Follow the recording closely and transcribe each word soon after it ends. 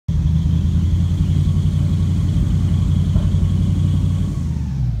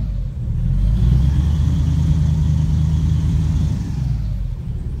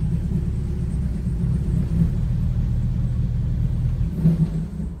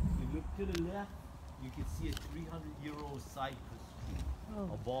left, you can see a 300-year-old cypress,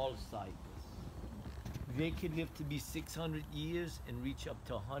 a bald cypress. They can live to be 600 years and reach up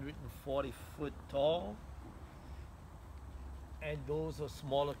to 140 foot tall. And those are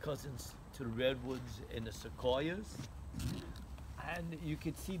smaller cousins to the redwoods and the sequoias. And you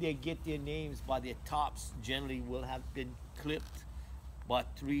can see they get their names by their tops. Generally, will have been clipped, about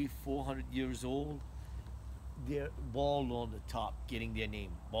 300-400 years old. They're bald on the top, getting their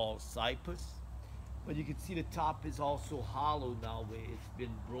name, bald cypress. But you can see the top is also hollow now, where it's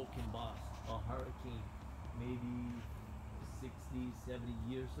been broken by a hurricane, maybe 60, 70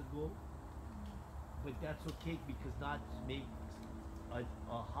 years ago. But that's okay because that makes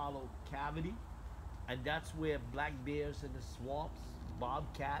a hollow cavity, and that's where black bears in the swamps,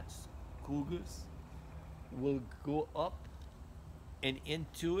 bobcats, cougars will go up and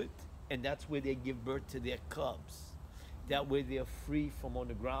into it, and that's where they give birth to their cubs. That way they're free from on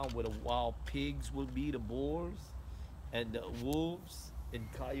the ground where the wild pigs will be, the boars, and the wolves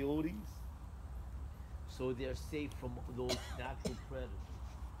and coyotes. So they're safe from those natural predators.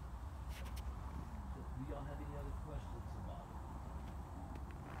 So do y'all have any other questions about it?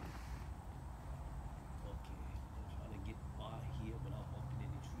 Okay, I'm trying to get by here without bumping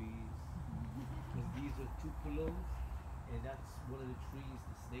any trees. Because these are tupelos, and that's one of the trees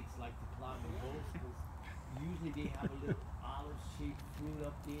the snakes like to climb the most. Because usually they have a little olive-shaped fruit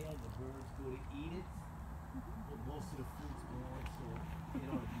up there, and the birds go to eat it. But most of the fruit's gone, so it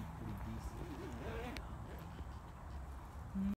ought to be pretty decent.